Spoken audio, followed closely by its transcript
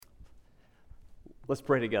Let's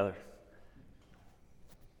pray together.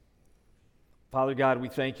 Father God, we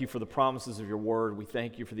thank you for the promises of your word. We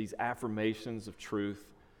thank you for these affirmations of truth.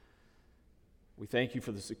 We thank you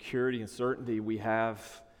for the security and certainty we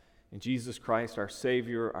have in Jesus Christ, our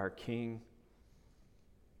Savior, our King.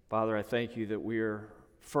 Father, I thank you that we are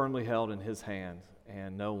firmly held in his hand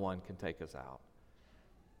and no one can take us out.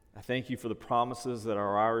 I thank you for the promises that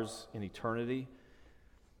are ours in eternity,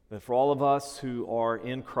 that for all of us who are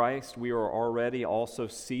in Christ, we are already also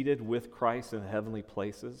seated with Christ in heavenly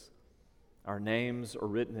places. Our names are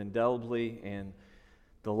written indelibly in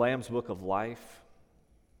the Lamb's Book of Life.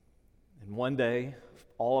 And one day,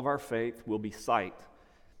 all of our faith will be sight.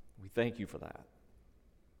 We thank you for that.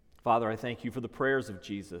 Father, I thank you for the prayers of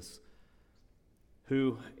Jesus,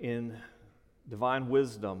 who in divine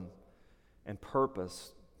wisdom and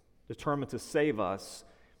purpose determined to save us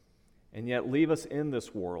and yet leave us in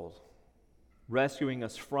this world, rescuing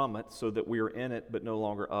us from it so that we are in it but no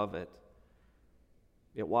longer of it.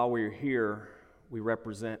 Yet while we are here, we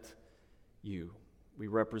represent you. We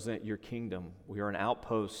represent your kingdom. We are an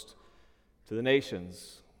outpost to the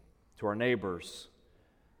nations, to our neighbors.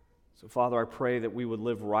 So, Father, I pray that we would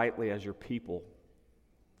live rightly as your people.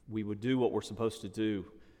 We would do what we're supposed to do,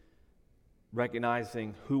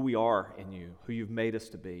 recognizing who we are in you, who you've made us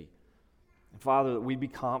to be. And, Father, that we'd be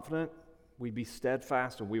confident, we'd be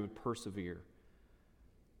steadfast, and we would persevere.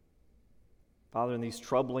 Father, in these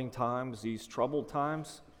troubling times, these troubled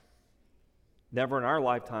times, never in our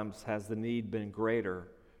lifetimes has the need been greater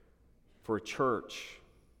for a church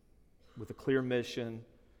with a clear mission,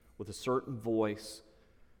 with a certain voice,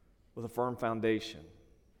 with a firm foundation.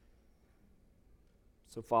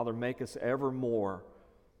 So, Father, make us ever more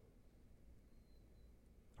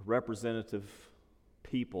a representative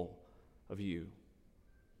people of you.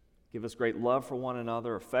 Give us great love for one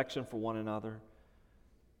another, affection for one another.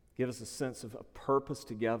 Give us a sense of a purpose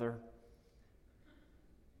together.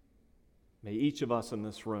 May each of us in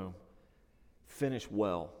this room finish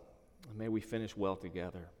well, and may we finish well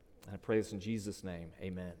together. And I pray this in Jesus' name,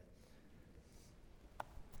 amen.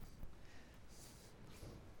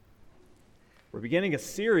 We're beginning a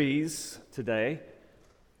series today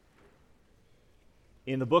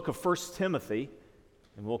in the book of 1 Timothy,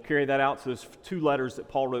 and we'll carry that out to those two letters that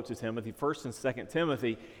Paul wrote to Timothy, 1 and 2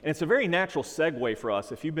 Timothy. And it's a very natural segue for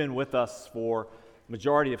us. If you've been with us for the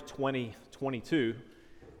majority of 2022,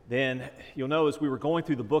 then you'll know as we were going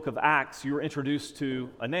through the book of Acts, you were introduced to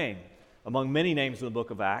a name. Among many names in the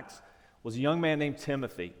book of Acts was a young man named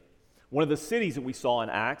Timothy. One of the cities that we saw in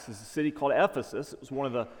Acts is a city called Ephesus. It was one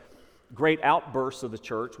of the great outbursts of the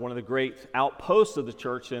church, one of the great outposts of the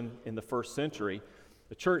church in the first century,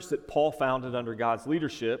 the church that Paul founded under God's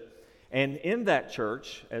leadership. And in that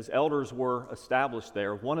church, as elders were established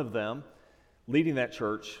there, one of them leading that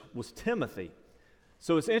church was Timothy.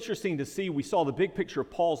 So it's interesting to see, we saw the big picture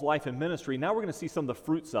of Paul's life and ministry. Now we're going to see some of the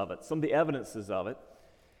fruits of it, some of the evidences of it,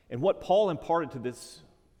 and what Paul imparted to this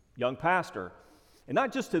young pastor. And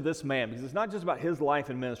not just to this man, because it's not just about his life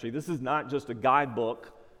and ministry. This is not just a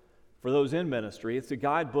guidebook for those in ministry. It's a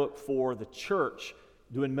guidebook for the church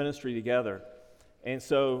doing ministry together. And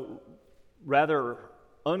so, rather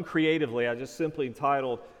uncreatively, I just simply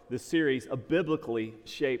entitled this series, A Biblically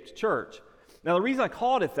Shaped Church. Now, the reason I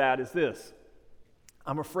called it that is this.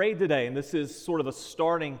 I'm afraid today, and this is sort of a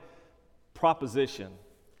starting proposition,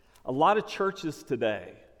 a lot of churches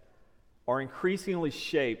today are increasingly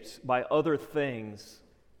shaped by other things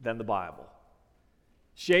than the Bible.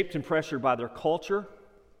 Shaped and pressured by their culture,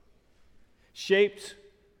 shaped,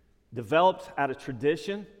 developed out of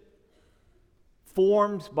tradition,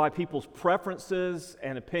 formed by people's preferences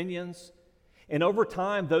and opinions. And over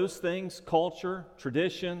time, those things, culture,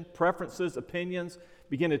 tradition, preferences, opinions,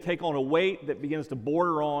 begin to take on a weight that begins to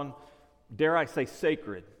border on, dare I say,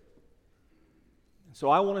 sacred. So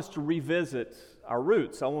I want us to revisit our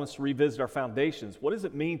roots. I want us to revisit our foundations. What does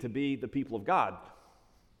it mean to be the people of God?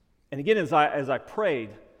 And again, as I prayed,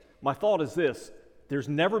 my thought is this: there's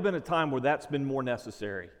never been a time where that's been more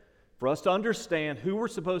necessary. For us to understand who we're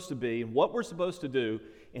supposed to be and what we're supposed to do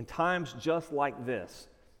in times just like this.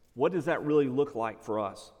 What does that really look like for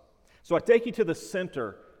us? So I take you to the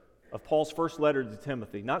center of Paul's first letter to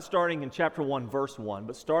Timothy, not starting in chapter 1, verse 1,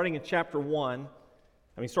 but starting in chapter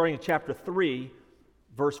 3,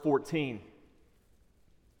 verse 14.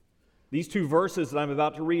 These two verses that I'm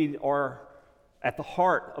about to read are at the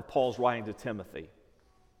heart of Paul's writing to Timothy.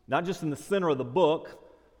 Not just in the center of the book,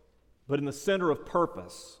 but in the center of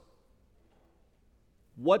purpose.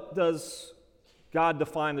 What does God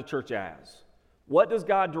define the church as? What does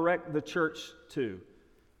God direct the church to?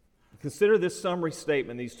 Consider this summary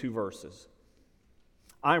statement, these two verses.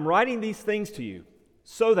 I am writing these things to you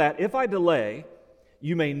so that if I delay,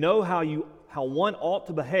 you may know how one ought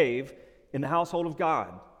to behave in the household of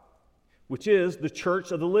God, which is the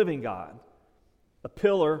church of the living God, a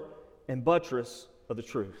pillar and buttress of the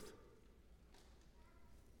truth.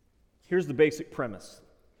 Here's the basic premise.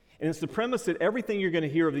 And it's the premise that everything you're going to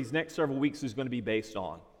hear of these next several weeks is going to be based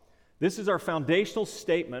on. This is our foundational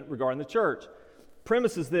statement regarding the church.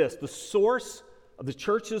 Premise is this: the source of the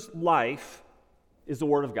church's life is the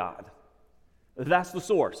Word of God. That's the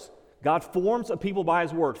source. God forms a people by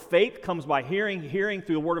His Word. Faith comes by hearing, hearing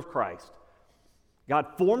through the Word of Christ. God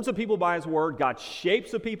forms a people by His Word. God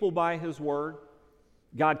shapes a people by His Word.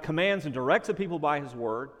 God commands and directs a people by His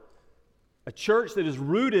Word. A church that is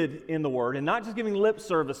rooted in the Word and not just giving lip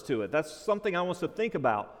service to it. That's something I want us to think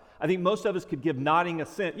about. I think most of us could give nodding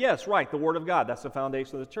assent. Yes, right, the Word of God, that's the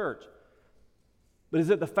foundation of the church. But is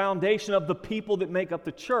it the foundation of the people that make up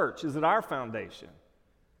the church? Is it our foundation?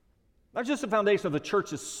 Not just the foundation of the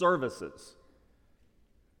church's services,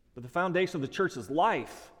 but the foundation of the church's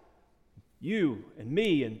life. You and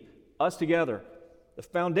me and us together. The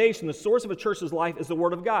foundation, the source of a church's life is the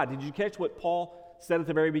Word of God. Did you catch what Paul said at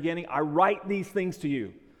the very beginning? I write these things to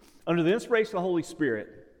you under the inspiration of the Holy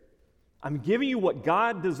Spirit. I'm giving you what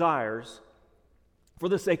God desires for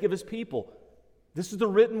the sake of His people. This is the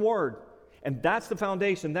written Word. And that's the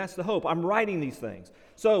foundation, that's the hope. I'm writing these things.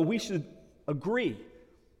 So we should agree.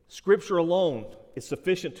 Scripture alone is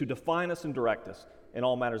sufficient to define us and direct us in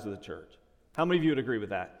all matters of the church. How many of you would agree with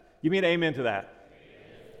that? Give me an amen to that.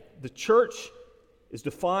 Amen. The church is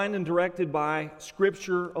defined and directed by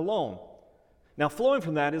Scripture alone. Now, flowing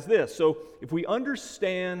from that is this. So if we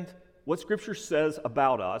understand what Scripture says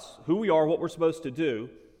about us, who we are, what we're supposed to do,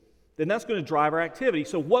 then that's going to drive our activity.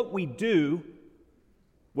 So what we do,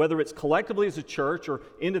 whether it's collectively as a church or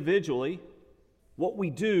individually, what we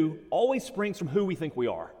do always springs from who we think we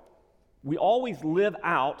are. We always live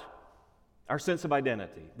out our sense of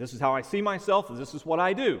identity. This is how I see myself, and this is what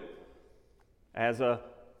I do. As a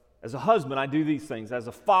husband, I do these things. As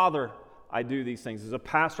a father, I do these things. As a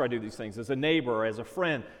pastor, I do these things. As a neighbor, or as a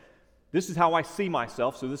friend. This is how I see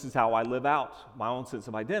myself, so this is how I live out my own sense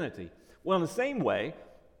of identity. Well, in the same way,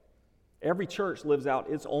 every church lives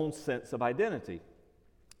out its own sense of identity.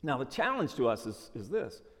 Now, the challenge to us is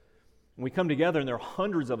this. When we come together and there are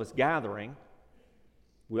hundreds of us gathering,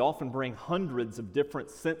 we often bring hundreds of different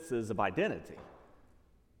senses of identity.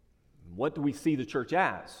 What do we see the church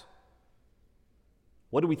as?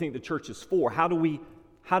 What do we think the church is for? How do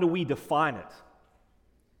we define it?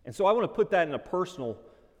 And so I want to put that in a personal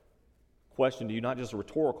question to you, not just a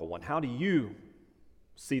rhetorical one. How do you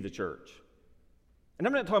see the church? And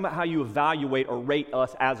I'm not talking about how you evaluate or rate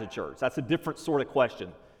us as a church. That's a different sort of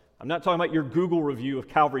question. I'm not talking about your Google review of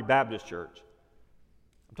Calvary Baptist Church.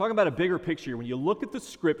 I'm talking about a bigger picture. When you look at the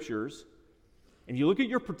Scriptures and you look at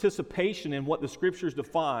your participation in what the Scriptures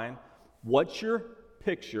define, what's your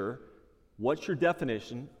picture, what's your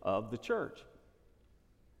definition of the church?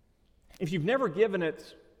 If you've never given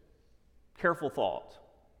it careful thought,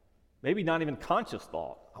 maybe not even conscious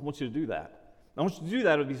thought, I want you to do that. I want you to do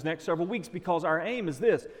that over these next several weeks because our aim is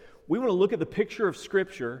this. We want to look at the picture of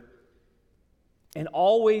Scripture and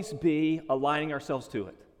always be aligning ourselves to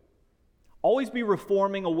it. Always be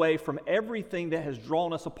reforming away from everything that has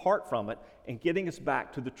drawn us apart from it and getting us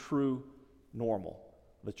back to the true normal,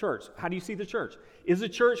 the church. How do you see the church? Is the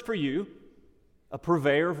church for you a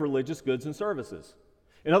purveyor of religious goods and services?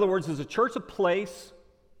 In other words, is a church a place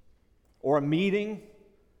or a meeting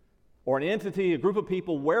or an entity, a group of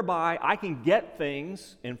people whereby I can get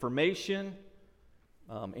things, information,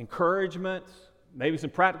 encouragement, maybe some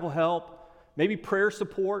practical help, maybe prayer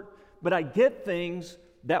support, but I get things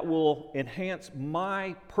that will enhance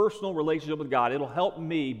my personal relationship with God. It'll help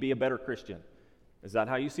me be a better Christian. Is that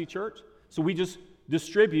how you see church? So we just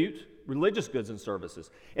distribute religious goods and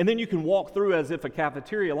services. And then you can walk through as if a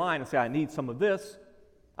cafeteria line and say, I need some of this.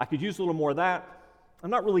 I could use a little more of that.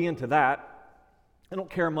 I'm not really into that. I don't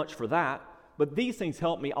care much for that. But these things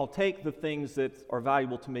help me. I'll take the things that are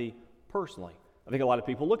valuable to me personally. I think a lot of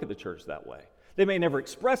people look at the church that way. They may never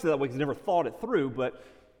express it that way because they never thought it through, but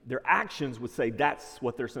their actions would say that's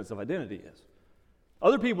what their sense of identity is.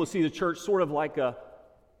 Other people see the church sort of like a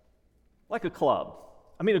club.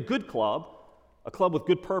 I mean, a good club, a club with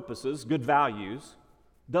good purposes, good values,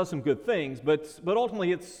 does some good things, but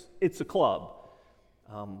ultimately it's a club.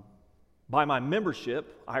 By my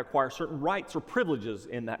membership, I acquire certain rights or privileges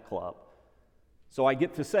in that club. So I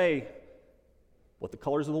get to say what the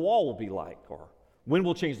colors of the wall will be like, or when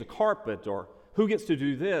we'll change the carpet, or who gets to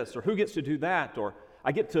do this, or who gets to do that, or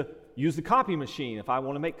I get to use the copy machine if I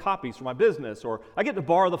want to make copies for my business, or I get to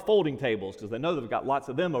borrow the folding tables because I know they've got lots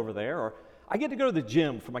of them over there, or I get to go to the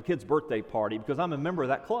gym for my kid's birthday party because I'm a member of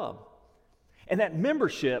that club. And that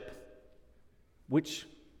membership, which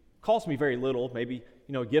costs me very little, maybe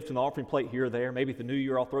a gift and offering plate here or there, maybe at the new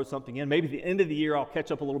year I'll throw something in, maybe at the end of the year I'll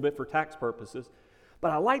catch up a little bit for tax purposes,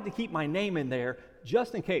 but I like to keep my name in there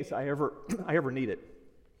just in case I ever need it.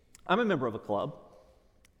 I'm a member of a club.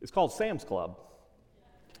 It's called Sam's Club.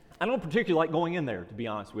 I don't particularly like going in there, to be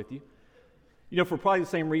honest with you. For probably the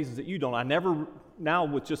same reasons that you don't. Now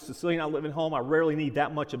with just Cecilia and I living home, I rarely need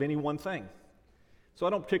that much of any one thing. So I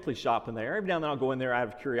don't particularly shop in there. Every now and then I'll go in there out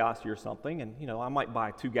of curiosity or something, and I might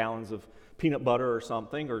buy 2 gallons of peanut butter or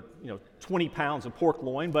something, or 20 pounds of pork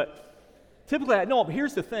loin. But typically, but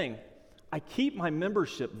here's the thing: I keep my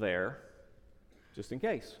membership there just in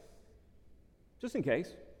case. Just in case.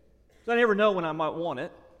 So I never know when I might want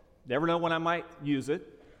it. Never know when I might use it.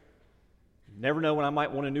 Never know when I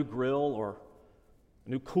might want a new grill or a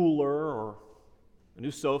new cooler or a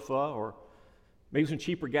new sofa or maybe some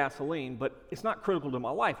cheaper gasoline, but it's not critical to my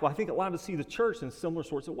life. Well, I think a lot of us see the church in similar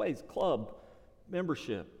sorts of ways: club,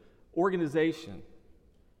 membership, organization.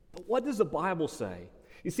 But what does the Bible say?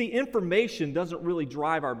 You see, information doesn't really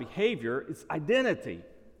drive our behavior, it's identity.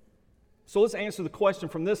 So let's answer the question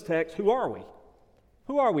from this text: who are we?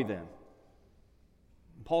 Who are we then?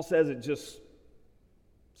 Paul says it just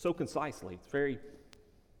so concisely. It's very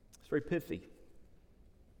pithy.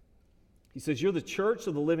 He says, you're the church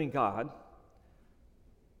of the living God,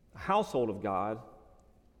 the household of God,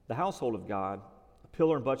 a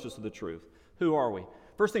pillar and buttress of the truth. Who are we?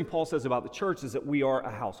 First thing Paul says about the church is that we are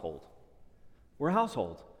a household. We're a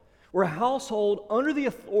household. We're a household under the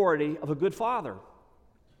authority of a good father.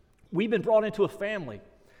 We've been brought into a family.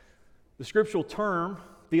 The scriptural term,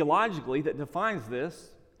 theologically, that defines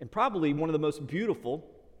this, and probably one of the most beautiful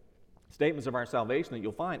statements of our salvation that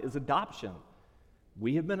you'll find, is adoption.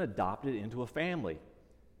 We have been adopted into a family.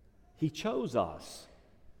 He chose us.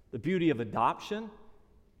 The beauty of adoption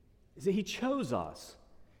is that He chose us.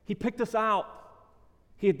 He picked us out.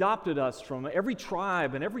 He adopted us from every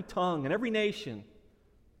tribe and every tongue and every nation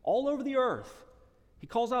all over the earth. He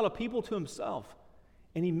calls out a people to Himself,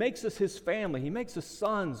 and He makes us His family. He makes us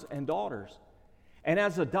sons and daughters. And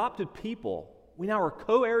as adopted people, we now are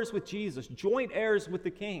co-heirs with Jesus, joint heirs with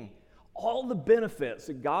the King. All the benefits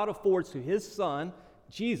that God affords to His Son,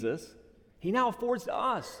 Jesus, He now affords to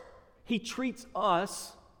us. He treats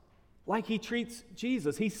us like He treats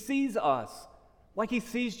Jesus. He sees us like He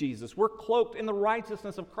sees Jesus. We're cloaked in the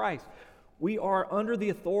righteousness of Christ. We are under the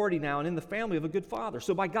authority now and in the family of a good Father.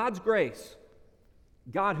 So by God's grace,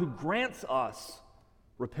 God who grants us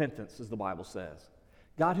repentance, as the Bible says,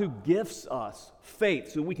 God who gifts us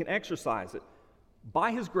faith so we can exercise it,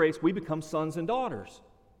 by His grace we become sons and daughters.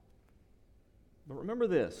 But remember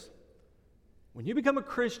this: when you become a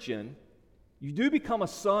Christian, you do become a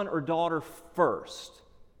son or daughter first,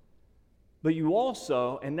 but you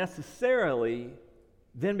also and necessarily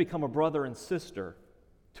then become a brother and sister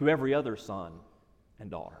to every other son and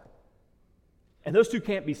daughter. And those two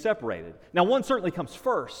can't be separated. Now, one certainly comes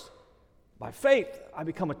first. By faith, I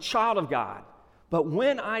become a child of God. But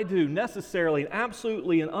when I do, necessarily and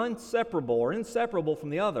absolutely and inseparable from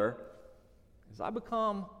the other, is I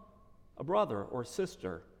become a brother or a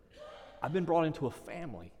sister. I've been brought into a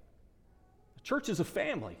family. The church is a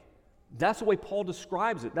family. That's the way Paul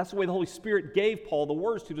describes it. That's the way the Holy Spirit gave Paul the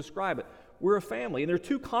words to describe it. We're a family. And there are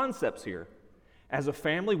two concepts here. As a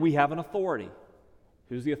family, we have an authority.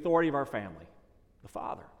 Who's the authority of our family? The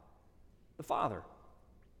Father. The Father.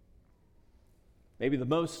 Maybe the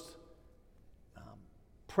most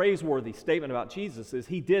praiseworthy statement about Jesus is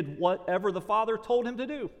He did whatever the Father told Him to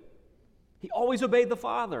do. He always obeyed the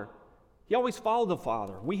Father. He always followed the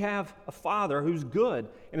Father. We have a Father who's good,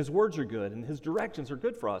 and His words are good, and His directions are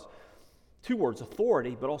good for us. Two words: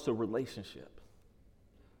 authority, but also relationship.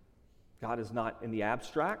 God is not in the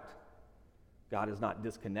abstract. God is not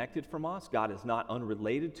disconnected from us. God is not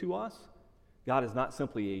unrelated to us. God is not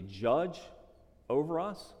simply a judge over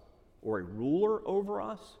us or a ruler over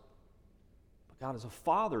us. But God is a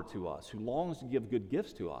Father to us who longs to give good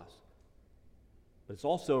gifts to us. But it's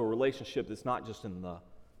also a relationship that's not just in the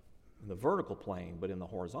vertical plane, but in the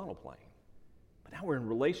horizontal plane. But now we're in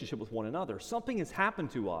relationship with one another. Something has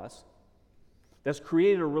happened to us that's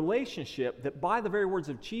created a relationship that, by the very words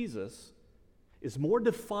of Jesus, is more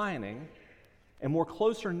defining and more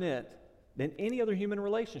closer knit than any other human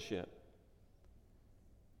relationship.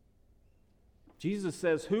 Jesus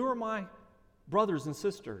says, who are my brothers and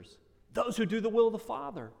sisters? Those who do the will of the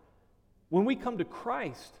Father. When we come to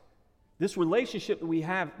Christ, this relationship that we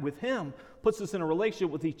have with Him puts us in a relationship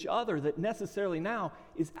with each other that necessarily now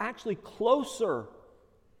is actually closer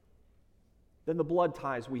than the blood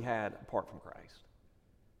ties we had apart from Christ.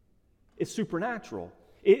 It's supernatural.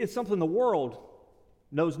 It's something the world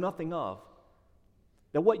knows nothing of.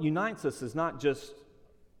 That what unites us is not just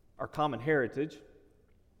our common heritage,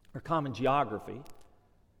 our common geography,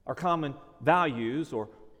 our common values or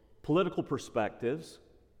political perspectives,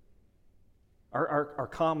 our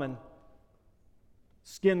common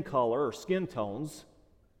skin color or skin tones.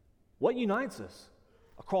 What unites us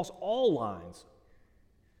across all lines?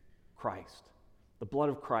 Christ, the blood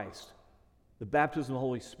of Christ, the baptism of the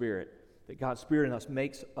Holy Spirit, that God's Spirit in us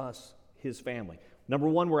makes us His family. Number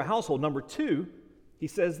one, we're a household. Number two, he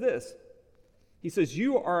says this. He says,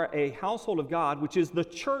 you are a household of God, which is the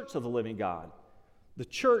church of the living God. The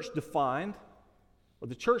church defines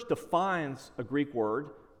a Greek word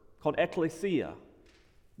called ekklesia.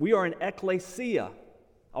 We are an ekklesia.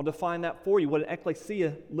 I'll define that for you. What an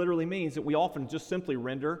ekklesia literally means, that we often just simply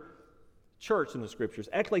render church in the Scriptures.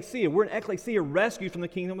 Ekklesia, we're an ekklesia rescued from the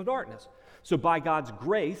kingdom of darkness. So by God's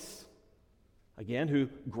grace, again, who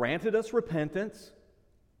granted us repentance,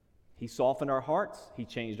 He softened our hearts, He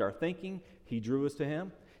changed our thinking, He drew us to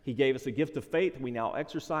Him, He gave us a gift of faith we now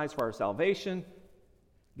exercise for our salvation.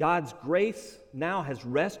 God's grace now has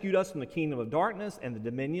rescued us from the kingdom of darkness and the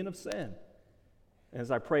dominion of sin. And as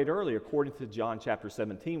I prayed earlier, according to John chapter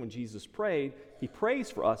 17, when Jesus prayed, He prays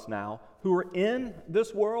for us now who are in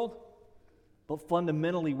this world, but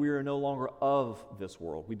fundamentally we are no longer of this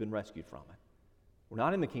world. We've been rescued from it. We're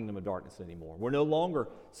not in the kingdom of darkness anymore. We're no longer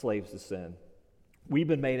slaves to sin. We've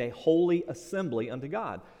been made a holy assembly unto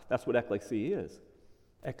God. That's what ekklesia is.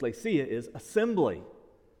 Ekklesia is assembly.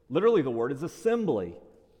 Literally, the word is assembly.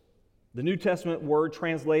 The New Testament word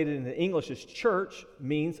translated into English as church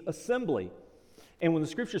means assembly. And when the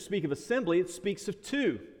Scriptures speak of assembly, it speaks of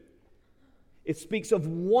two. It speaks of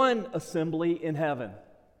one assembly in heaven.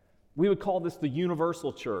 We would call this the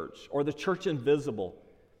universal church or the church invisible.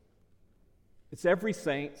 It's every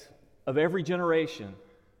saint of every generation,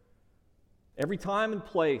 every time and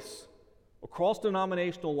place, across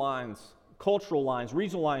denominational lines, cultural lines,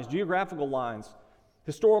 regional lines, geographical lines,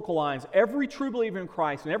 historical lines. Every true believer in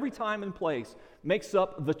Christ and every time and place makes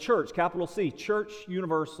up the church, capital C, church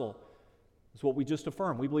universal. That's what we just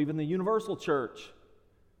affirmed. We believe in the universal church,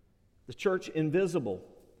 the church invisible.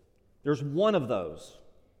 There's one of those.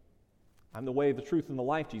 I'm the way, the truth, and the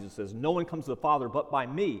life, Jesus says. No one comes to the Father but by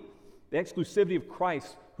me. The exclusivity of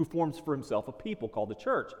Christ, who forms for Himself a people called the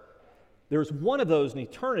church. There's one of those in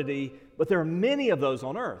eternity, but there are many of those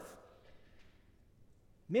on earth.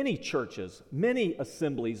 Many churches, many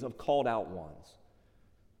assemblies of called out ones.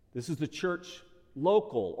 This is the church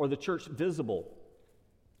local or the church visible.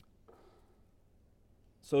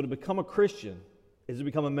 So to become a Christian is to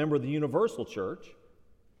become a member of the universal church.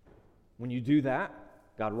 When you do that,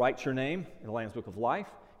 God writes your name in the Lamb's Book of Life.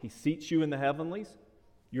 He seats you in the heavenlies.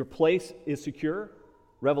 Your place is secure.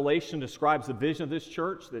 Revelation describes the vision of this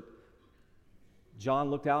church, that John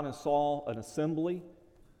looked out and saw an assembly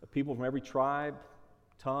of people from every tribe,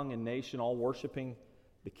 tongue, and nation, all worshiping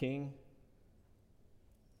the King.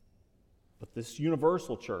 But this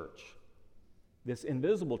universal church, this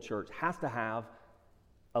invisible church, has to have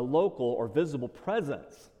a local or visible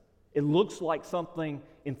presence. It looks like something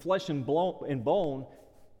in flesh and bone,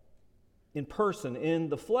 in person, in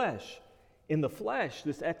the flesh. In the flesh,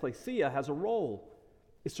 this ekklesia has a role.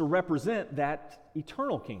 It's to represent that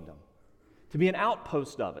eternal kingdom, to be an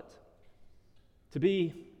outpost of it, to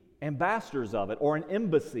be ambassadors of it, or an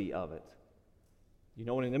embassy of it. You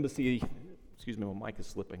know what an embassy, excuse me, my mic is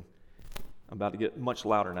slipping. I'm about to get much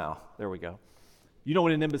louder now. There we go. You know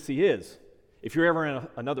what an embassy is. If you're ever in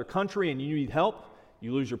another country and you need help,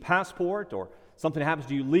 you lose your passport or something happens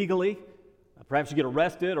to you legally, perhaps you get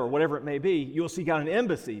arrested or whatever it may be, you'll seek out an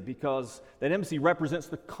embassy because that embassy represents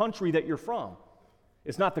the country that you're from.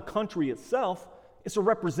 It's not the country itself, it's a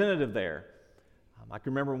representative there. I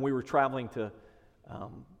can remember when we were traveling to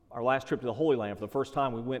our last trip to the Holy Land. For the first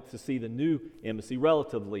time, we went to see the new embassy,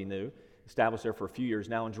 relatively new, established there for a few years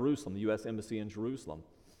now in Jerusalem, the U.S. Embassy in Jerusalem.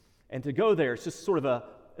 And to go there, it's just sort of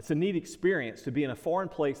it's a neat experience to be in a foreign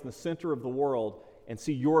place in the center of the world and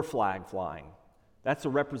see your flag flying. That's a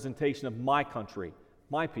representation of my country,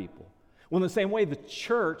 my people. Well, in the same way, the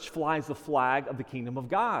church flies the flag of the kingdom of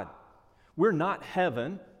God. We're not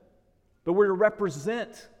heaven, but we're to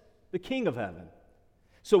represent the King of heaven.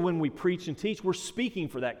 So when we preach and teach, we're speaking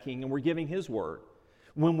for that King and we're giving His word.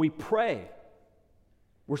 When we pray,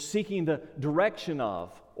 we're seeking the direction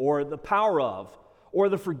of, or the power of, or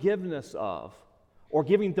the forgiveness of, or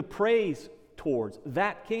giving the praise towards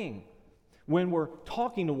that King. When we're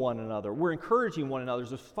talking to one another, we're encouraging one another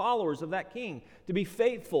as followers of that King to be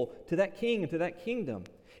faithful to that King and to that kingdom.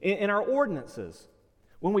 In our ordinances,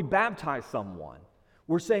 when we baptize someone,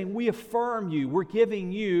 we're saying we affirm you. We're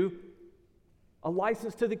giving you a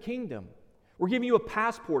license to the kingdom. We're giving you a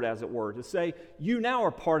passport, as it were, to say you now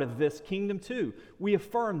are part of this kingdom too. We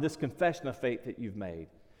affirm this confession of faith that you've made.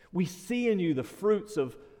 We see in you the fruits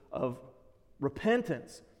of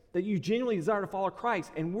repentance, that you genuinely desire to follow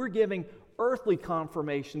Christ, and we're giving earthly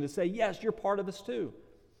confirmation to say, yes, you're part of this too.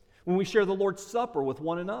 When we share the Lord's Supper with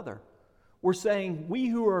one another, we're saying we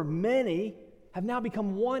who are many have now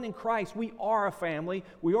become one in Christ. We are a family,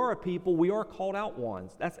 we are a people, we are called out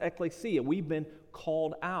ones. That's ecclesia. We've been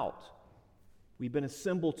called out. We've been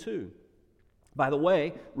assembled too. By the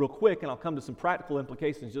way, real quick, and I'll come to some practical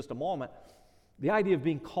implications in just a moment, the idea of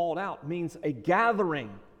being called out means a gathering.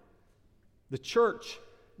 The church,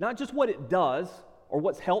 not just what it does, or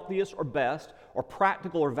what's healthiest or best, or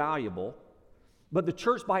practical or valuable, but the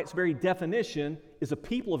church by its very definition is a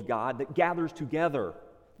people of God that gathers together.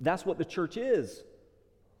 That's what the church is.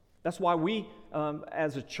 That's why we,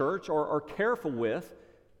 as a church, are careful with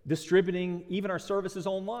distributing even our services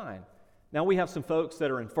online. Now, we have some folks that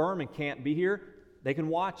are infirm and can't be here. They can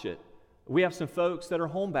watch it. We have some folks that are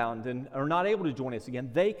homebound and are not able to join us again.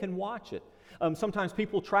 They can watch it. Sometimes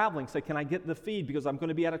people traveling say, can I get the feed because I'm going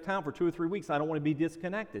to be out of town for 2 or 3 weeks. I don't want to be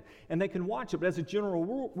disconnected. And they can watch it. But as a general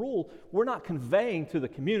rule, we're not conveying to the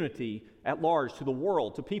community at large, to the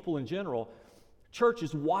world, to people in general, church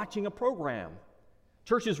is watching a program.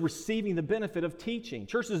 Church is receiving the benefit of teaching.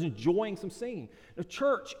 Church is enjoying some singing. The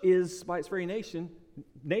church is, by its very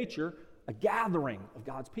nature, a gathering of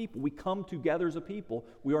God's people. We come together as a people.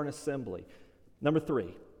 We are an assembly. Number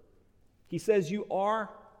 3, he says you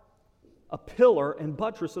are a pillar and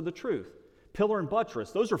buttress of the truth. Pillar and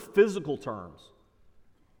buttress, those are physical terms.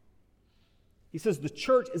 He says the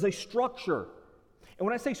church is a structure. And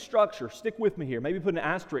when I say structure, stick with me here. Maybe put an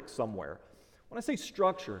asterisk somewhere. When I say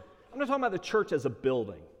structure, I'm not talking about the church as a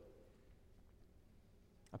building.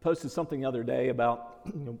 I posted something the other day about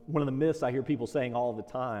one of the myths I hear people saying all the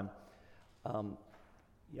time.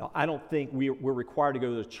 I don't think we're required to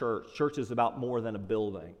go to the church. Church is about more than a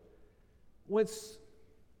building. Well,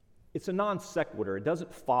 it's a non sequitur. It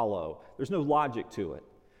doesn't follow. There's no logic to it.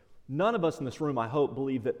 None of us in this room, I hope,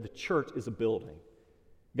 believe that the church is a building.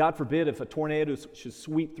 God forbid if a tornado should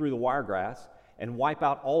sweep through the Wiregrass and wipe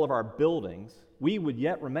out all of our buildings, we would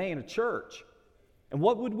yet remain a church. And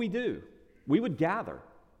what would we do? We would gather.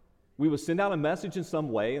 We would send out a message in some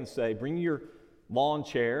way and say, bring your lawn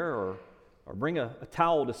chair or bring a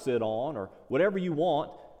towel to sit on or whatever you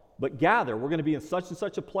want, but gather. We're going to be in such and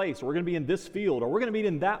such a place, or we're going to be in this field, or we're going to be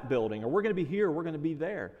in that building, or we're going to be here, or we're going to be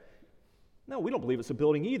there. No, we don't believe it's a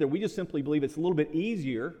building either. We just simply believe it's a little bit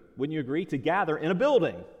easier, wouldn't you agree, to gather in a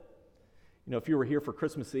building. If you were here for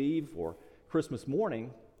Christmas Eve or Christmas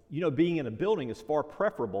morning, being in a building is far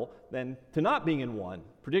preferable than to not being in one,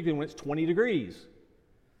 particularly when it's 20 degrees.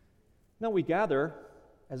 No, we gather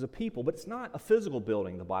as a people, but it's not a physical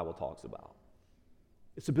building the Bible talks about.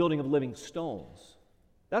 It's a building of living stones.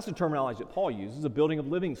 That's the terminology that Paul uses, a building of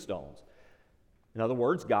living stones. In other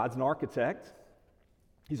words, God's an architect.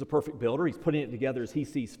 He's a perfect builder. He's putting it together as he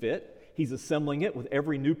sees fit. He's assembling it with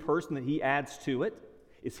every new person that he adds to it.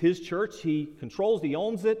 It's his church. He controls, he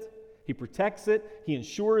owns it, he protects it, he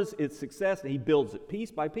ensures its success, and he builds it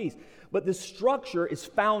piece by piece. But this structure is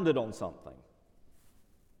founded on something.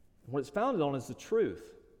 What it's founded on is the truth.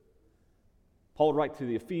 Paul would write to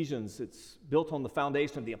the Ephesians, it's built on the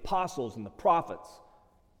foundation of the apostles and the prophets,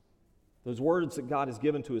 those words that God has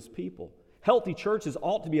given to his people. Healthy churches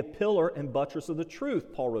ought to be a pillar and buttress of the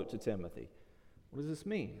truth, Paul wrote to Timothy. What does this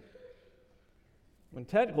mean? In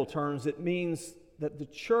technical terms, it means that the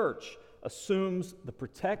church assumes the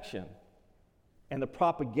protection and the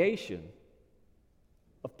propagation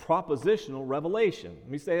of propositional revelation. Let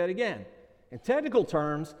me say that again. In technical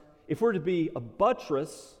terms, if we're to be a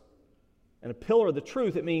buttress and a pillar of the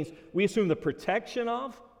truth, it means we assume the protection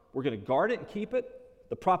of, we're going to guard it and keep it,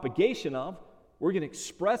 the propagation of, we're going to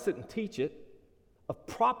express it and teach it, of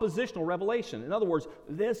propositional revelation. In other words,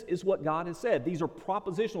 this is what God has said. These are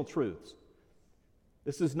propositional truths.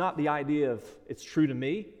 This is not the idea of it's true to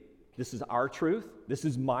me, this is our truth, this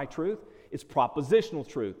is my truth. It's propositional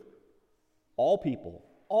truth. All people,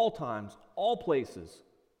 all times, all places.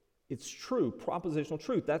 It's true, propositional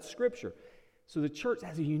truth. That's Scripture. So the church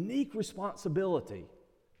has a unique responsibility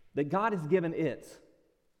that God has given it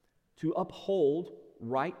to uphold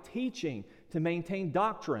right teaching, to maintain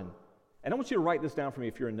doctrine. And I want you to write this down for me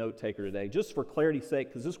if you're a note taker today, just for clarity's sake,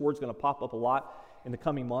 because this word's going to pop up a lot in the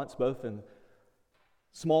coming months, both in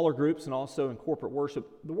smaller groups and also in corporate worship.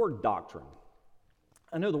 The word doctrine.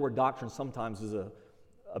 I know the word doctrine sometimes is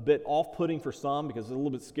a a bit off-putting for some because it's a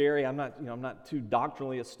little bit scary. I'm not too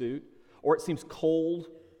doctrinally astute, or it seems cold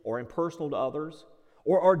or impersonal to others,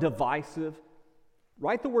 or are divisive,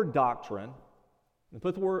 write the word doctrine and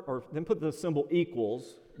then put the symbol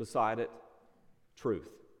equals beside it, truth.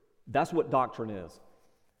 That's what doctrine is.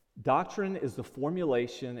 Doctrine is the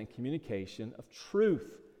formulation and communication of truth.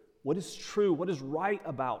 What is true? What is right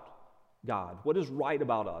about God? What is right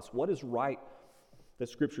about us? What is right that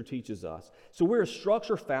Scripture teaches us? So we're a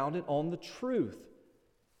structure founded on the truth.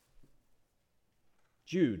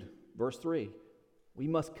 Jude, verse 3, we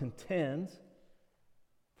must contend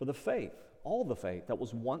for the faith, all the faith that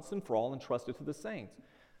was once and for all entrusted to the saints.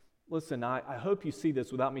 Listen, I hope you see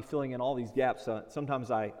this without me filling in all these gaps. Sometimes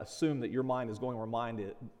I assume that your mind is going where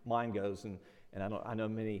mine goes, and I know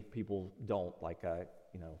many people don't.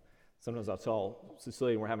 Sometimes I'll tell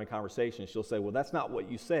Cecilia when we're having a conversation, she'll say, well, that's not what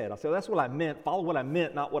you said. I'll say, well, that's what I meant. Follow what I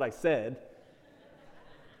meant, not what I said.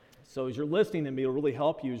 So as you're listening to me, it'll really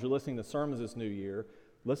help you as you're listening to sermons this new year.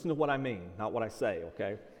 Listen to what I mean, not what I say,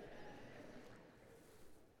 okay?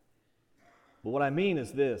 But what I mean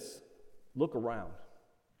is this. Look around.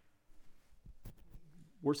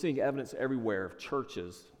 We're seeing evidence everywhere of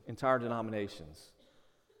churches, entire denominations,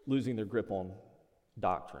 losing their grip on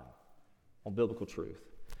doctrine, on biblical truth.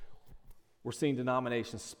 We're seeing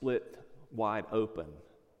denominations split wide open,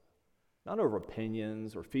 not over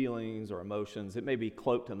opinions or feelings or emotions. It may be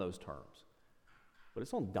cloaked in those terms, but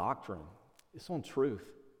it's on doctrine. It's on truth.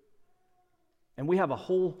 And we have a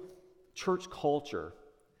whole church culture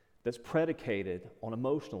that's predicated on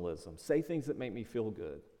emotionalism. Say things that make me feel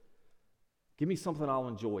good. Give me something I'll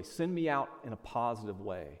enjoy. Send me out in a positive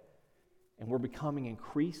way. And we're becoming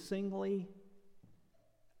increasingly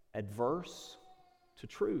adverse to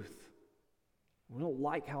truth. We don't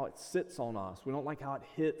like how it sits on us. We don't like how it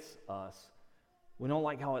hits us. We don't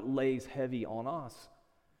like how it lays heavy on us.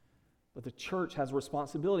 But the church has a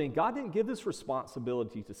responsibility, and God didn't give this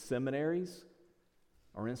responsibility to seminaries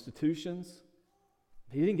or institutions.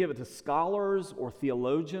 He didn't give it to scholars or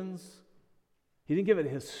theologians. He didn't give it to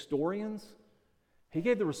historians. He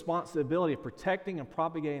gave the responsibility of protecting and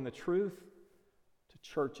propagating the truth to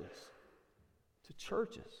churches. To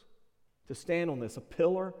churches. To stand on this, a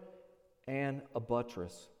pillar and a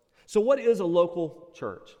buttress. So what is a local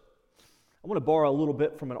church? I want to borrow a little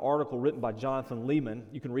bit from an article written by Jonathan Leeman.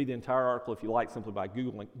 You can read the entire article if you like simply by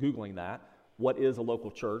Googling that. What is a local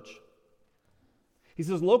church? He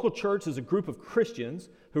says, local church is a group of Christians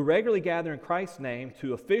who regularly gather in Christ's name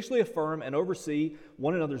to officially affirm and oversee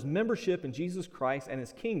one another's membership in Jesus Christ and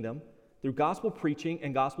His kingdom through gospel preaching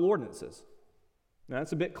and gospel ordinances. Now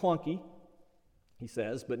that's a bit clunky, he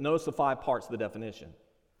says, but notice the 5 parts of the definition.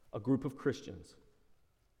 A group of Christians.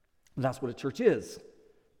 That's what a church is.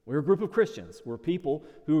 We're a group of Christians. We're people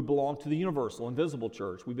who belong to the universal, invisible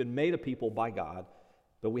church. We've been made a people by God,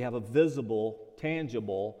 but we have a visible,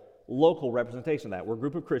 tangible, local representation of that. We're a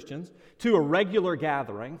group of Christians. 2, a regular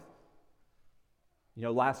gathering. You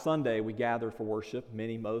know, last Sunday we gathered for worship.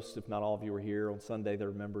 Most, if not all of you were here. On Sunday there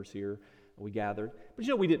were members here. We gathered. But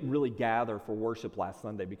you know, we didn't really gather for worship last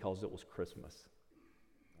Sunday because it was Christmas.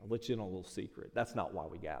 I'll let you in on a little secret. That's not why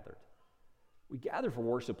we gathered. We gathered for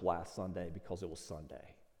worship last Sunday because it was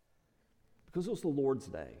Sunday. Because it was the Lord's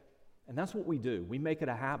Day. And that's what we do. We make it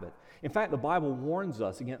a habit. In fact, the Bible warns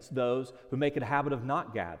us against those who make it a habit of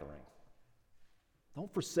not gathering.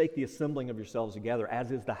 Don't forsake the assembling of yourselves together,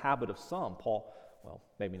 as is the habit of some.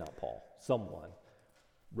 Someone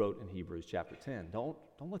wrote in Hebrews chapter 10. Don't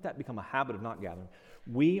let that become a habit of not gathering.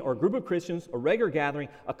 We are a group of Christians, a regular gathering,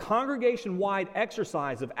 a congregation-wide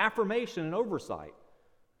exercise of affirmation and oversight.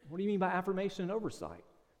 What do you mean by affirmation and oversight?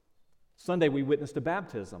 Sunday we witnessed a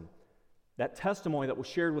baptism. That testimony that was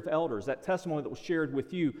shared with elders, that testimony that was shared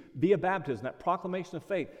with you via baptism, that proclamation of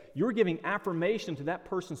faith, you're giving affirmation to that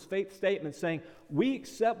person's faith statement saying, we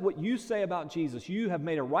accept what you say about Jesus. You have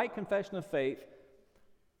made a right confession of faith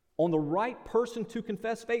on the right person to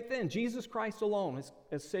confess faith in, Jesus Christ alone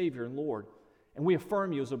as Savior and Lord. And we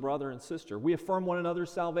affirm you as a brother and sister. We affirm one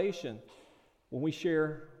another's salvation when we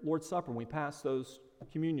share Lord's Supper, when we pass those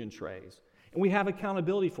communion trays. And we have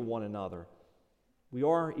accountability for one another. We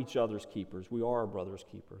are each other's keepers. We are our brother's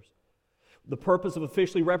keepers. The purpose of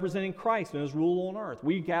officially representing Christ and His rule on earth.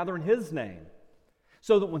 We gather in His name.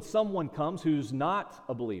 So that when someone comes who's not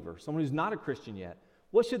a believer, someone who's not a Christian yet,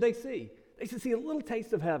 what should they see? They should see a little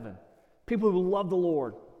taste of heaven. People who love the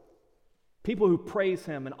Lord. People who praise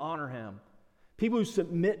Him and honor Him. People who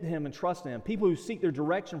submit to Him and trust in Him. People who seek their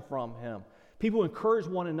direction from Him. People who encourage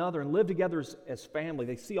one another and live together as family.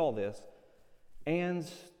 They see all this. And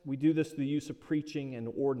we do this through the use of preaching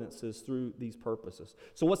and ordinances through these purposes.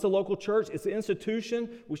 So what's the local church? It's the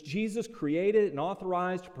institution which Jesus created and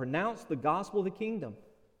authorized to pronounce the gospel of the kingdom,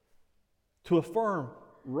 to affirm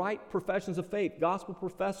right professions of faith, gospel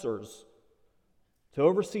professors, to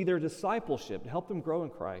oversee their discipleship, to help them grow in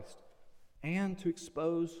Christ, and to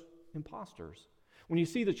expose imposters. When you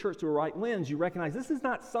see the church through a right lens, you recognize this is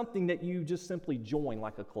not something that you just simply join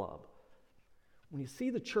like a club. When you see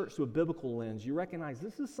the church through a biblical lens, you recognize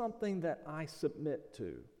this is something that I submit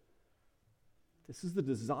to. This is the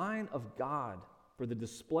design of God for the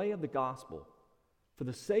display of the gospel, for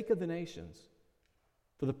the sake of the nations,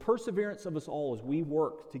 for the perseverance of us all as we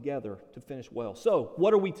work together to finish well. So,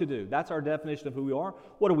 what are we to do? That's our definition of who we are.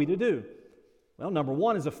 What are we to do? Well, number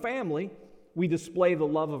one, as a family, we display the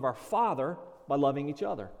love of our Father by loving each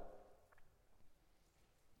other.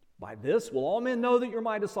 By this will all men know that you're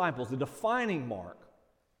my disciples. The defining mark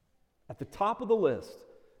at the top of the list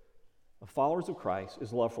of followers of Christ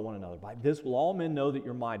is love for one another. By this will all men know that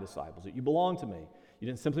you're my disciples, that you belong to me. You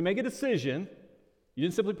didn't simply make a decision. You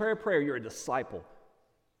didn't simply pray a prayer. You're a disciple.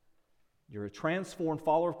 You're a transformed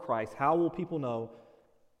follower of Christ. How will people know?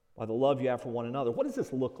 By the love you have for one another. What does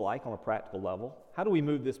this look like on a practical level? How do we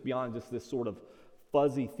move this beyond just this sort of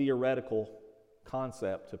fuzzy theoretical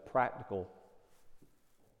concept to practical?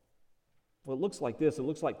 Well, it looks like this. It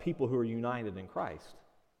looks like people who are united in Christ.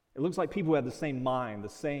 It looks like people who have the same mind, the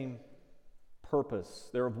same purpose.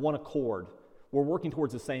 They're of one accord. We're working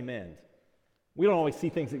towards the same end. We don't always see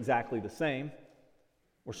things exactly the same.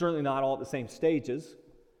 We're certainly not all at the same stages.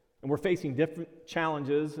 And we're facing different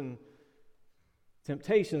challenges and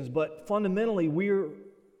temptations, but fundamentally we're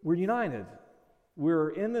united. We're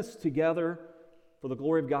in this together for the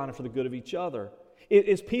glory of God and for the good of each other. It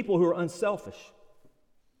is people who are unselfish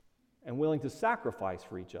and willing to sacrifice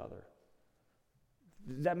for each other.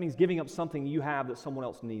 That means giving up something you have that someone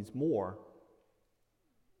else needs more.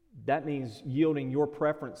 That means yielding your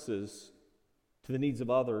preferences to the needs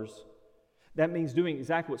of others. That means doing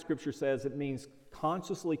exactly what Scripture says. It means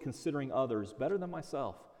consciously considering others better than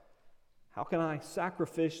myself. How can I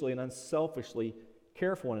sacrificially and unselfishly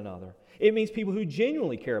care for one another? It means people who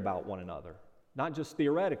genuinely care about one another, not just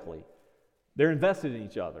theoretically. They're invested in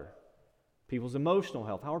each other. People's emotional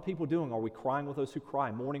health. How are people doing? Are we crying with those who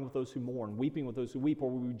cry, mourning with those who mourn, weeping with those who weep? Are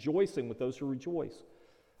we rejoicing with those who rejoice?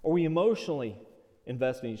 Are we emotionally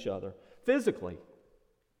invested in each other? Physically.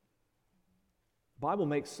 The Bible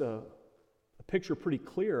makes a picture pretty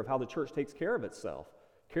clear of how the church takes care of itself,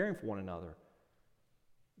 caring for one another.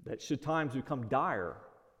 That should times become dire,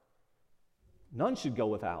 none should go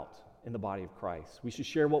without in the body of Christ. We should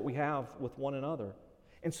share what we have with one another.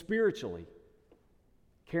 And spiritually,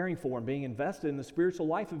 caring for and being invested in the spiritual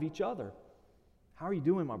life of each other. How are you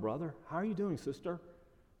doing, my brother? How are you doing, sister?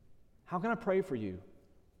 How can I pray for you?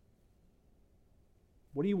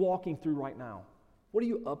 What are you walking through right now? What are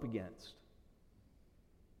you up against?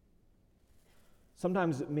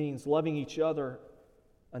 Sometimes it means loving each other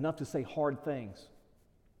enough to say hard things.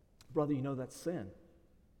 Brother, you know that's sin.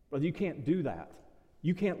 Brother, you can't do that.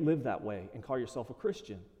 You can't live that way and call yourself a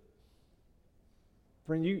Christian.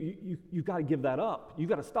 Friend, you've got to give that up. You've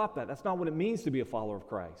got to stop that. That's not what it means to be a follower of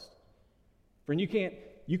Christ. Friend, you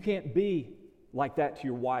can't be like that to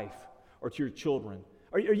your wife or to your children.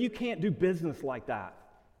 Or you can't do business like that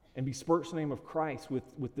and besmirch the name of Christ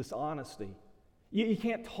with dishonesty. You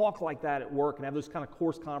can't talk like that at work and have those kind of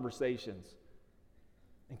coarse conversations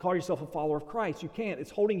and call yourself a follower of Christ. You can't.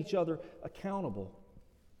 It's holding each other accountable.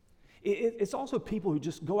 It's also people who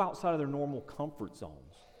just go outside of their normal comfort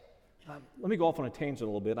zones. Let me go off on a tangent a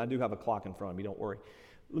little bit. I do have a clock in front of me, don't worry.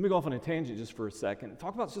 Let me go off on a tangent just for a second and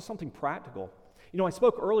talk about just something practical. You know, I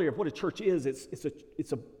spoke earlier of what a church is.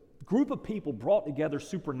 It's a group of people brought together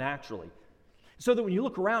supernaturally. So that when you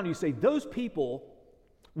look around, you say, those people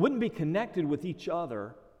wouldn't be connected with each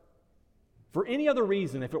other for any other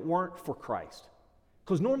reason if it weren't for Christ.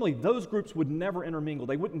 Because normally those groups would never intermingle.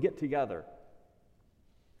 They wouldn't get together.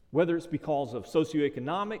 Whether it's because of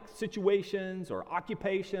socioeconomic situations or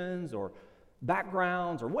occupations or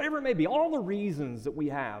backgrounds or whatever it may be, all the reasons that we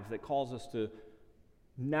have that cause us to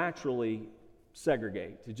naturally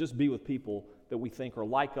segregate, to just be with people that we think are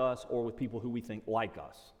like us or with people who we think like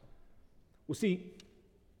us. Well, see,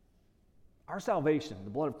 our salvation, the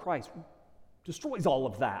blood of Christ, destroys all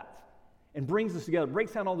of that and brings us together,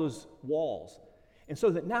 breaks down all those walls. And so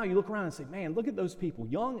that now you look around and say, man, look at those people,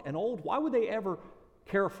 young and old. Why would they ever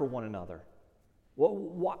care for one another? Well,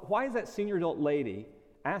 why is that senior adult lady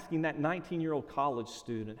asking that 19-year-old college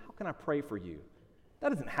student, how can I pray for you? That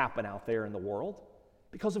doesn't happen out there in the world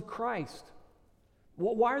because of Christ.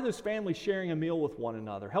 Why are those families sharing a meal with one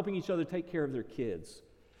another, helping each other take care of their kids?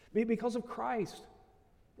 Because of Christ.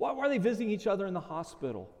 Why are they visiting each other in the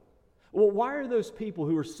hospital? Well, why are those people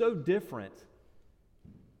who are so different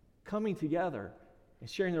coming together and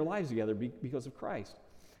sharing their lives together? Because of Christ.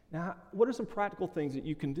 Now, what are some practical things that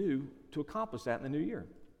you can do to accomplish that in the new year?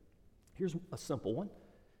 Here's a simple one.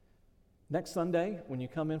 Next Sunday, when you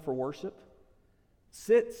come in for worship,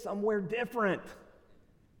 sit somewhere different.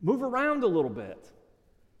 Move around a little bit.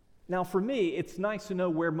 Now, for me, it's nice to know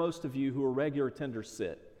where most of you who are regular attenders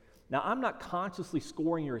sit. Now, I'm not consciously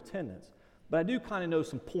scoring your attendance, but I do kind of know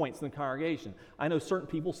some points in the congregation. I know certain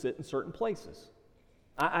people sit in certain places.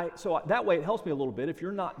 So that way it helps me a little bit. If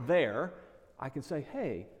you're not there, I can say,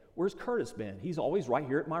 hey, where's Curtis been? He's always right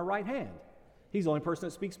here at my right hand. He's the only person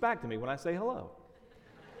that speaks back to me when I say hello.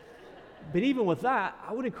 But even with that,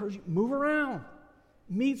 I would encourage you, move around.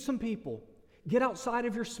 Meet some people. Get outside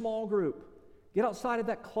of your small group. Get outside of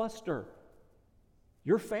that cluster.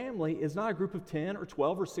 Your family is not a group of 10 or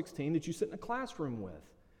 12 or 16 that you sit in a classroom with.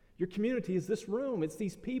 Your community is this room. It's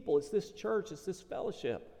these people. It's this church. It's this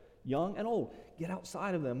fellowship, young and old. Get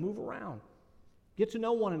outside of them. Move around. Get to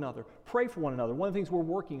know one another. Pray for one another. One of the things we're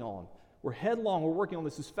working on. We're headlong. We're working on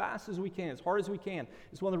this as fast as we can, as hard as we can.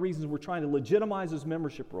 It's one of the reasons we're trying to legitimize those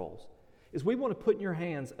membership roles. Is we want to put in your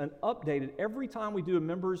hands an updated, every time we do a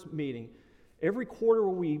members meeting, every quarter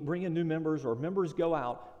where we bring in new members or members go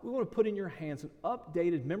out, we want to put in your hands an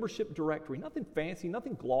updated membership directory. Nothing fancy,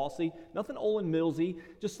 nothing glossy, nothing Olin Millsy,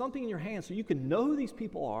 just something in your hands so you can know who these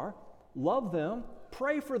people are, love them,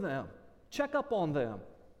 pray for them, check up on them,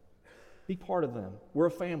 be part of them. We're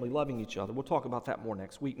a family loving each other. We'll talk about that more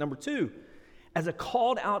next week. Number 2, as a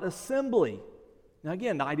called out assembly. Now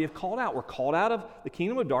again, the idea of called out. We're called out of the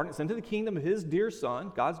kingdom of darkness into the kingdom of his dear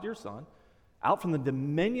son, God's dear son, out from the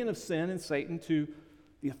dominion of sin and Satan to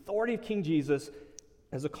the authority of King Jesus.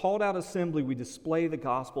 As a called out assembly, we display the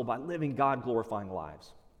gospel by living God-glorifying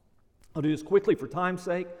lives. I'll do this quickly for time's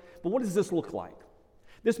sake, but what does this look like?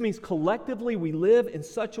 This means collectively we live in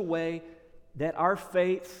such a way that our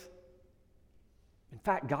faith, in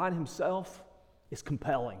fact, God himself, is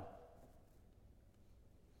compelling.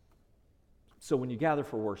 So when you gather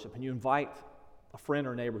for worship and you invite a friend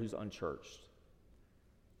or neighbor who's unchurched,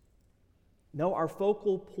 no, our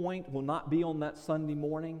focal point will not be on that Sunday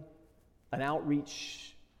morning an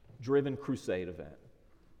outreach-driven crusade event.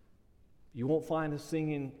 You won't find us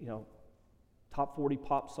singing, top 40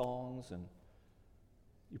 pop songs, and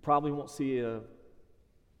you probably won't see a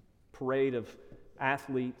parade of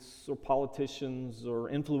athletes or politicians or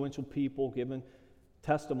influential people giving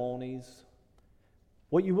testimonies.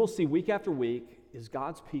 What you will see week after week is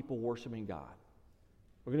God's people worshiping God.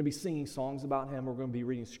 We're going to be singing songs about him. We're going to be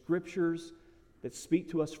reading scriptures that speak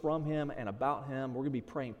to us from him and about him. We're going to be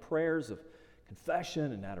praying prayers of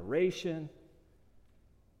confession and adoration,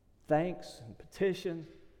 thanks and petition.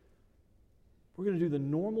 We're going to do the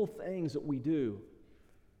normal things that we do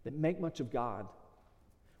that make much of God,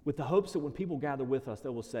 with the hopes that when people gather with us, they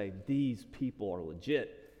will say, these people are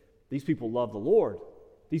legit. These people love the Lord.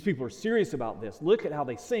 These people are serious about this. Look at how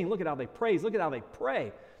they sing. Look at how they praise. Look at how they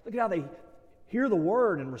pray. Look at how they hear the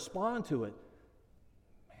word and respond to it.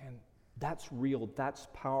 Man, that's real. That's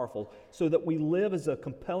powerful. So that we live as a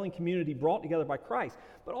compelling community brought together by Christ.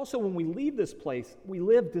 But also when we leave this place, we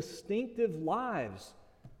live distinctive lives.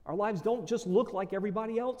 Our lives don't just look like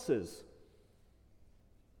everybody else's.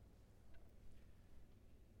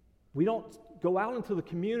 We don't go out into the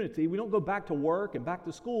community. We don't go back to work and back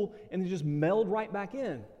to school and just meld right back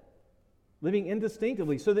in, living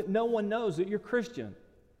indistinctively so that no one knows that you're Christian.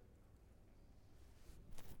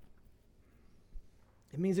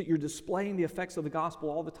 It means that you're displaying the effects of the gospel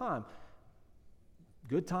all the time.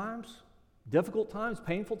 Good times, difficult times,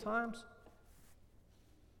 painful times,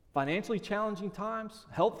 financially challenging times,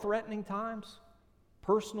 health-threatening times,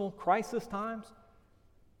 personal crisis times.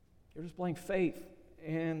 You're displaying faith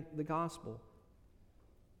and the gospel.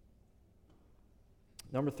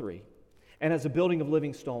 Number 3, and as a building of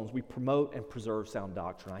living stones, we promote and preserve sound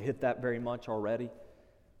doctrine. I hit that very much already.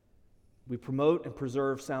 We promote and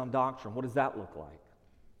preserve sound doctrine. What does that look like?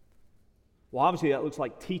 Well, obviously that looks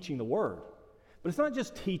like teaching the word, but it's not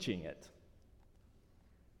just teaching it.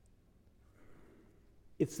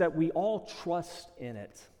 It's that we all trust in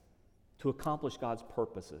it to accomplish God's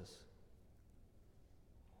purposes.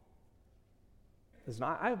 Listen,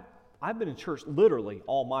 I've been in church literally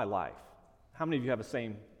all my life. How many of you have the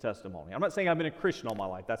same testimony? I'm not saying I've been a Christian all my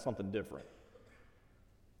life. That's something different.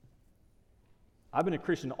 I've been a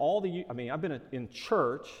Christian I've been in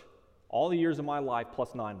church all the years of my life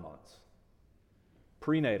plus 9 months.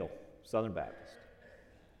 Prenatal, Southern Baptist.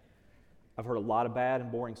 I've heard a lot of bad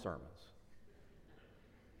and boring sermons.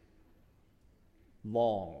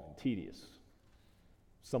 Long and tedious.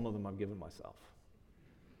 Some of them I've given myself.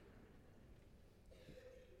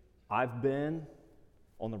 I've been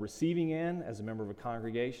on the receiving end as a member of a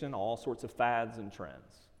congregation, all sorts of fads and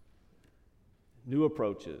trends, new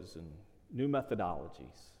approaches and new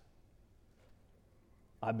methodologies.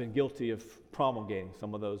 I've been guilty of promulgating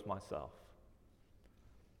some of those myself.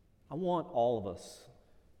 I want all of us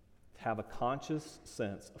to have a conscious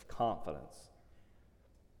sense of confidence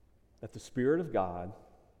that the Spirit of God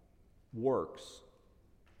works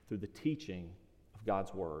through the teaching of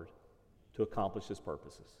God's Word to accomplish His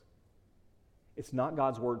purposes. It's not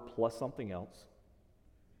God's Word plus something else.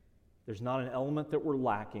 There's not an element that we're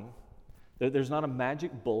lacking. There's not a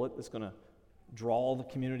magic bullet that's going to draw the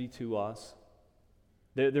community to us.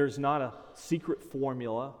 There's not a secret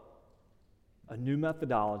formula, a new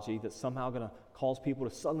methodology that's somehow going to cause people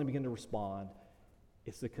to suddenly begin to respond.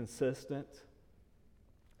 It's the consistent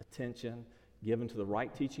attention given to the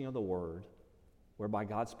right teaching of the Word, whereby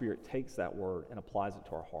God's Spirit takes that Word and applies it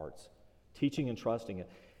to our hearts, teaching and trusting it.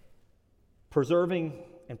 Preserving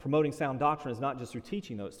and promoting sound doctrine is not just through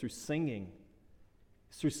teaching, though. It's through singing.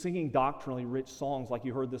 It's through singing doctrinally rich songs like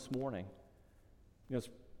you heard this morning. You know, it's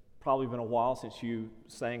probably been a while since you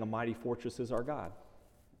sang A Mighty Fortress Is Our God.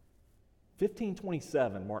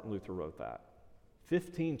 1527, Martin Luther wrote that.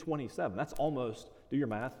 1527. That's almost, do your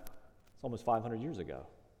math, it's almost 500 years ago.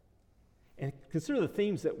 And consider the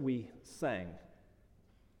themes that we sang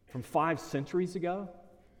from 5 centuries ago.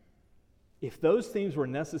 If those themes were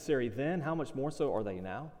necessary then, how much more so are they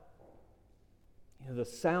now? You know, the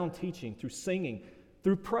sound teaching, through singing,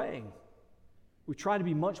 through praying. We try to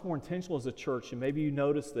be much more intentional as a church, and maybe you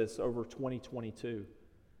noticed this over 2022,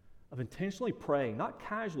 of intentionally praying, not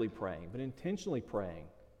casually praying, but intentionally praying.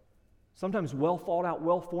 Sometimes well thought out,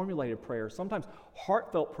 well formulated prayers, sometimes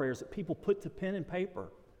heartfelt prayers that people put to pen and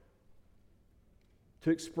paper to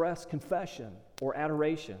express confession or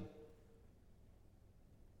adoration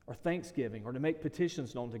or thanksgiving, or to make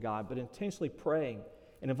petitions known to God, but intentionally praying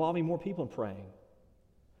and involving more people in praying.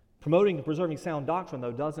 Promoting and preserving sound doctrine,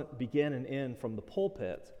 though, doesn't begin and end from the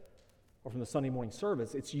pulpit or from the Sunday morning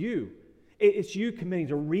service. It's you. It's you committing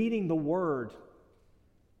to reading the Word,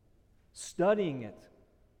 studying it,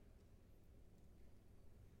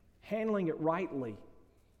 handling it rightly,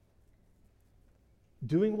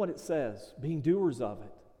 doing what it says, being doers of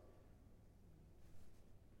it.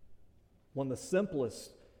 One of the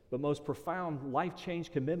simplest but most profound life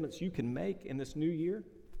change commitments you can make in this new year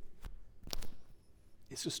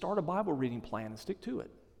is to start a Bible reading plan and stick to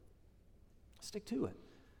it. Stick to it.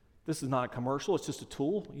 This is not a commercial, it's just a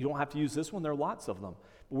tool. You don't have to use this one, there are lots of them.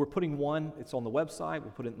 But we're putting one, it's on the website,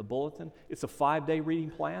 we'll put it in the bulletin. It's a 5-day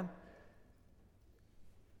reading plan.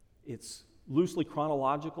 It's loosely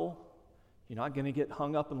chronological. You're not going to get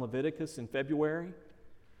hung up in Leviticus in February.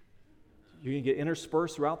 You're going to get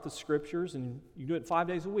interspersed throughout the Scriptures, and you do it 5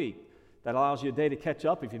 days a week. That allows you a day to catch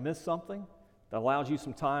up if you missed something. That allows you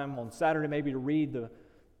some time on Saturday maybe to read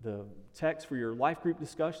the text for your life group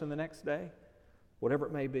discussion the next day, whatever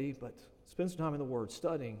it may be, but spend some time in the Word,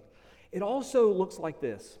 studying. It also looks like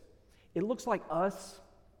this. It looks like us,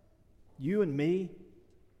 you and me,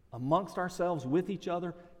 amongst ourselves, with each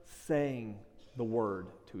other, saying the Word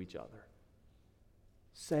to each other.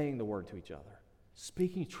 Saying the Word to each other.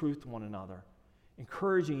 Speaking truth to one another,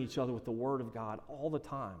 encouraging each other with the Word of God all the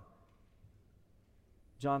time.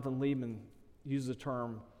 Jonathan Liebman uses the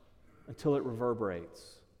term, until it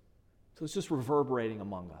reverberates. So it's just reverberating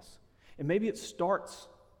among us. And maybe it starts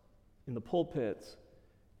in the pulpits,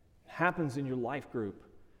 happens in your life group,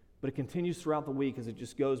 but it continues throughout the week as it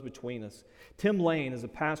just goes between us. Tim Lane is a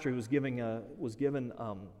pastor who was given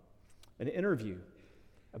an interview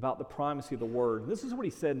about the primacy of the Word. This is what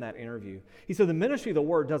he said in that interview. He said, the ministry of the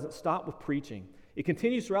Word doesn't stop with preaching. It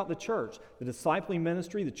continues throughout the church. The discipling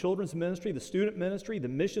ministry, the children's ministry, the student ministry, the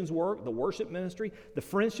missions work, the worship ministry, the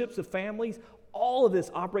friendships of families, all of this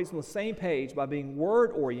operates on the same page by being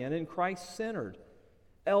Word-oriented and Christ-centered.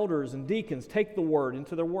 Elders and deacons take the Word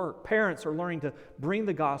into their work. Parents are learning to bring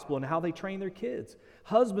the gospel and how they train their kids.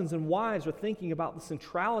 Husbands and wives are thinking about the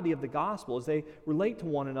centrality of the gospel as they relate to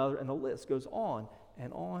one another, and the list goes on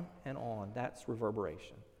and on and on. That's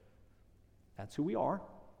reverberation. That's who we are.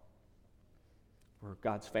 We're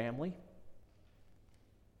God's family.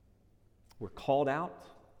 We're called out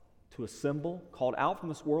to assemble, called out from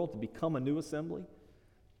this world to become a new assembly.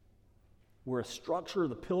 We're a structure of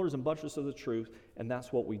the pillars and buttresses of the truth, and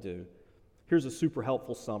that's what we do. Here's a super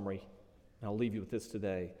helpful summary, and I'll leave you with this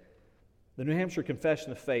today. The New Hampshire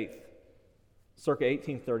Confession of Faith, circa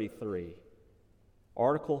 1833,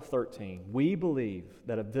 Article 13. We believe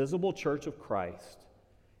that a visible church of Christ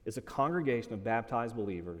is a congregation of baptized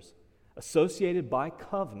believers associated by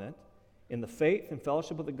covenant in the faith and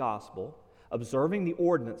fellowship of the gospel, observing the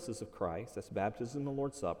ordinances of Christ, that's baptism and the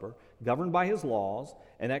Lord's Supper, governed by his laws,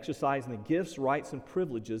 and exercising the gifts, rights, and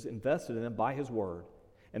privileges invested in them by his word,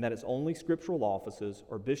 and that it's only scriptural offices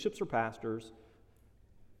or bishops or pastors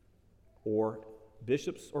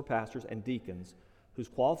and deacons whose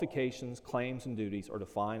qualifications, claims, and duties are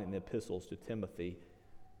defined in the epistles to Timothy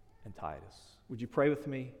and Titus. Would you pray with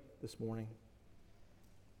me this morning?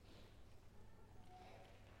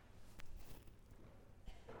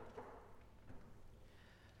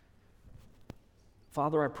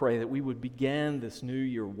 Father, I pray that we would begin this new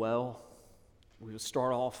year well. We would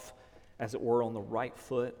start off, as it were, on the right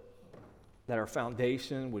foot, that our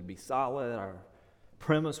foundation would be solid, our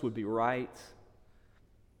premise would be right.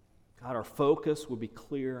 God, our focus would be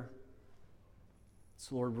clear.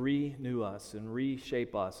 So, Lord, renew us and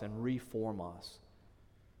reshape us and reform us.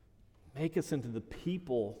 Make us into the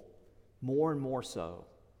people more and more so,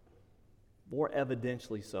 more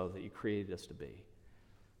evidentially so that you created us to be.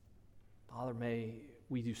 Father, may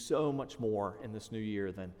we do so much more in this new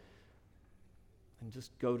year than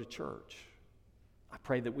just go to church. I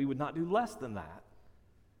pray that we would not do less than that.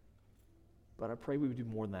 But I pray we would do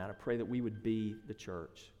more than that. I pray that we would be the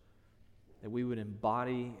church, that we would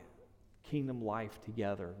embody kingdom life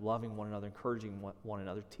together, loving one another, encouraging one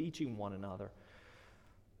another, teaching one another,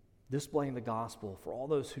 displaying the gospel for all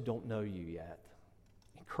those who don't know you yet,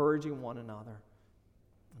 encouraging one another,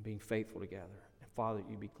 and being faithful together. And Father,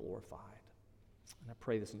 you be glorified. And I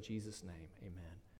pray this in Jesus' name. Amen.